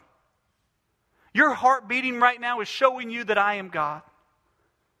God. Your heart beating right now is showing you that I am God.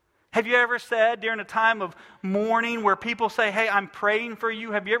 Have you ever said during a time of mourning where people say, hey, I'm praying for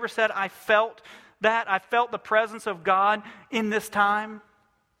you. Have you ever said, I felt that? I felt the presence of God in this time.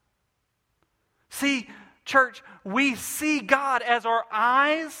 See, church, we see God as our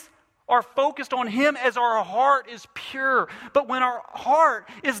eyes are focused on Him, as our heart is pure. But when our heart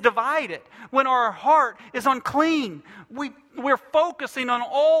is divided, when our heart is unclean, we're focusing on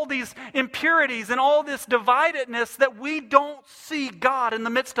all these impurities and all this dividedness that we don't see God in the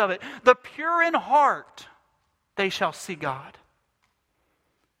midst of it. The pure in heart, they shall see God.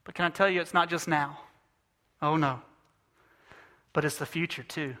 But can I tell you, it's not just now. Oh no. But it's the future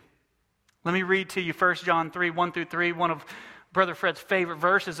too. Let me read to you 1 John 3, 1 through 3, one of Brother Fred's favorite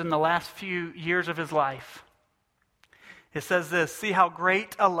verses in the last few years of his life. It says this, see how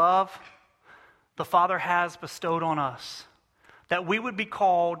great a love the Father has bestowed on us, that we would be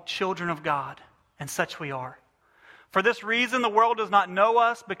called children of God, and such we are. For this reason the world does not know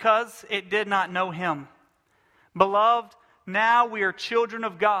us, because it did not know Him. Beloved, now we are children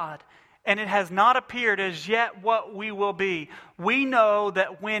of God, and it has not appeared as yet what we will be. We know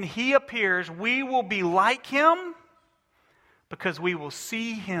that when He appears, we will be like Him, because we will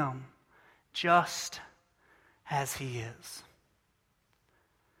see Him just as He is.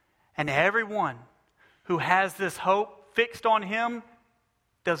 And everyone who has this hope fixed on Him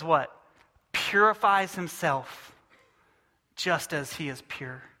does what? Purifies himself just as He is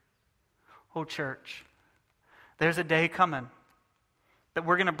pure. Oh, church, there's a day coming that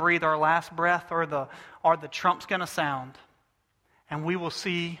we're going to breathe our last breath, or the trump's going to sound, and we will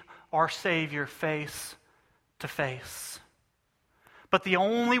see our Savior face to face. But the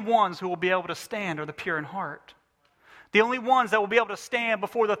only ones who will be able to stand are the pure in heart. The only ones that will be able to stand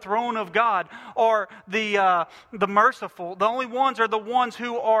before the throne of God are the merciful. The only ones are the ones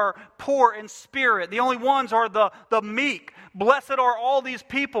who are poor in spirit. The only ones are the meek. Blessed are all these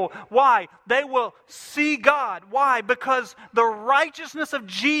people. Why? They will see God. Why? Because the righteousness of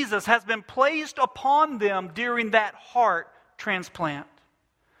Jesus has been placed upon them during that heart transplant.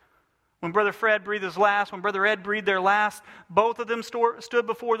 When Brother Fred breathed his last, when Brother Ed breathed their last, both of them stood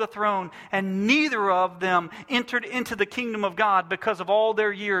before the throne, and neither of them entered into the kingdom of God because of all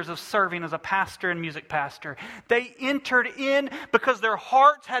their years of serving as a pastor and music pastor. They entered in because their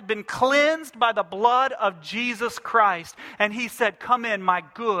hearts had been cleansed by the blood of Jesus Christ. And He said, "Come in, my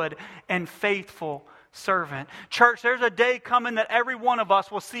good and faithful servant." Church, there's a day coming that every one of us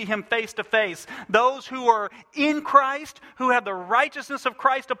will see Him face to face. Those who are in Christ, who have the righteousness of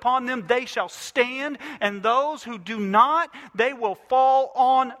Christ upon them, they shall stand. And those who do not, they will fall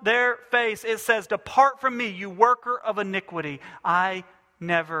on their face. It says, "Depart from me, you worker of iniquity. I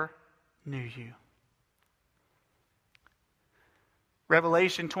never knew you."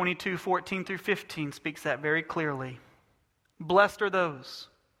 Revelation 22:14-15 speaks that very clearly. Blessed are those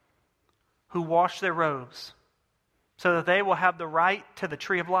who wash their robes, so that they will have the right to the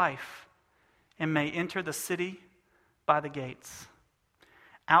tree of life and may enter the city by the gates.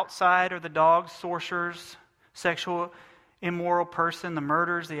 Outside are the dogs, sorcerers, sexual immoral person, the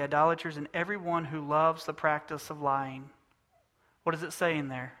murderers, the idolaters, and everyone who loves the practice of lying. What does it say in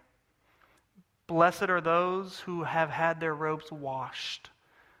there? Blessed are those who have had their robes washed.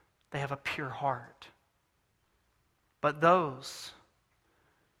 They have a pure heart. But those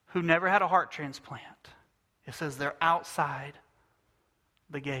who never had a heart transplant, it says they're outside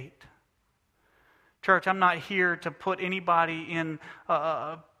the gate. Church, I'm not here to put anybody in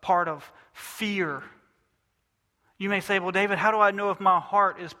a part of fear. You may say, "Well, David, how do I know if my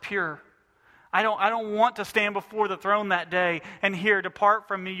heart is pure?" I don't want to stand before the throne that day and hear, "Depart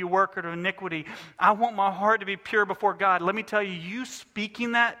from me, you worker of iniquity." I want my heart to be pure before God. Let me tell you, you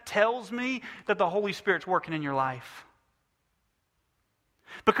speaking that tells me that the Holy Spirit's working in your life.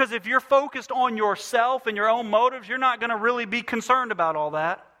 Because if you're focused on yourself and your own motives, you're not going to really be concerned about all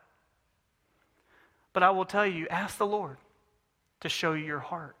that. But I will tell you, ask the Lord to show you your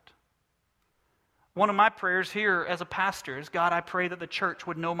heart. One of my prayers here as a pastor is, "God, I pray that the church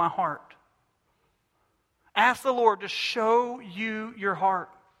would know my heart." Ask the Lord to show you your heart.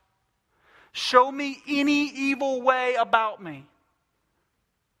 Show me any evil way about me,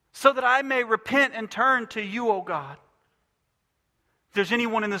 so that I may repent and turn to you, O God. If there's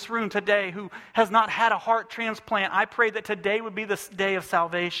anyone in this room today who has not had a heart transplant, I pray that today would be the day of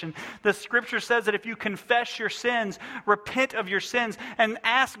salvation. The Scripture says that if you confess your sins, repent of your sins, and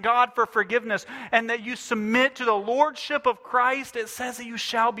ask God for forgiveness, and that you submit to the Lordship of Christ, it says that you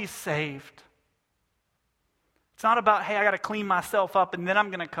shall be saved. It's not about, "Hey, I got to clean myself up and then I'm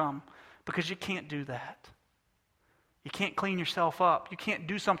going to come," because you can't do that. You can't clean yourself up. You can't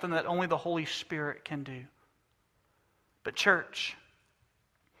do something that only the Holy Spirit can do. But church,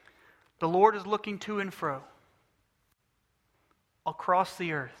 the Lord is looking to and fro across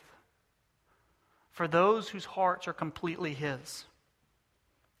the earth for those whose hearts are completely His.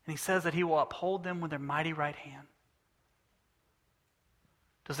 And He says that He will uphold them with their mighty right hand.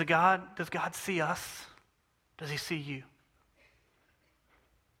 Does God see us? Does He see you?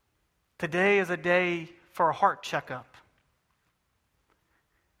 Today is a day for a heart checkup.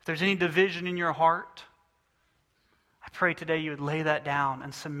 If there's any division in your heart, I pray today you would lay that down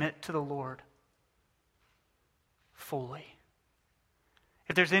and submit to the Lord fully.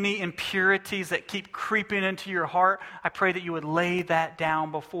 If there's any impurities that keep creeping into your heart, I pray that you would lay that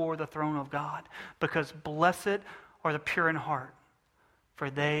down before the throne of God. Because blessed are the pure in heart, for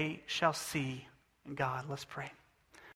they shall see God. Let's pray.